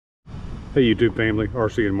Hey YouTube family,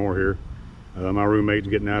 RC and more here. My roommate's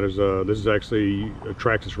getting out his, this is actually a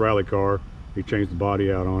Traxxas rally car. He changed the body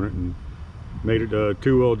out on it and made it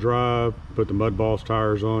two-wheel drive, put the Mudboss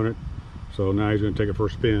tires on it. So now he's going to take it for a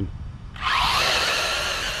spin.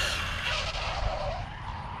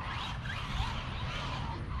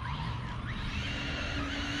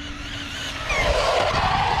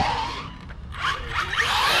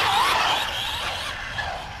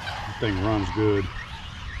 This thing runs good.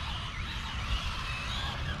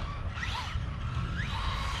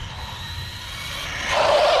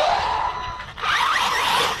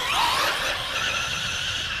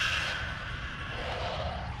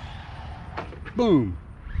 Boom.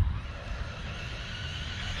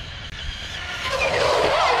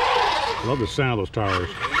 Love the sound of those tires.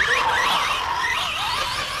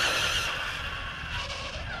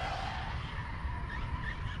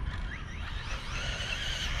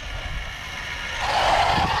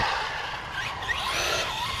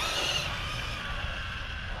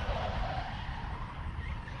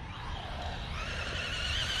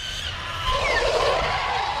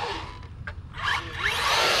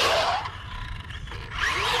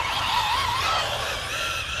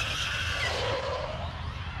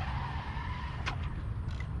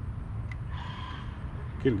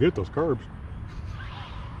 Getting good at those curbs.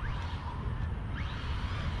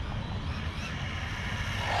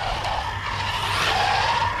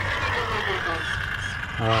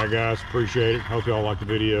 Alright guys, appreciate it. Hope y'all like the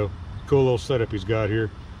video. Cool little setup he's got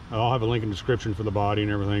here. I'll have a link in the description for the body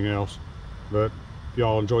and everything else. But if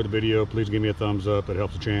y'all enjoyed the video, please give me a thumbs up. It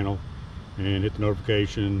helps the channel. And hit the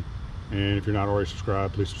notification. And if you're not already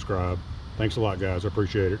subscribed, please subscribe. Thanks a lot guys, I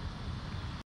appreciate it.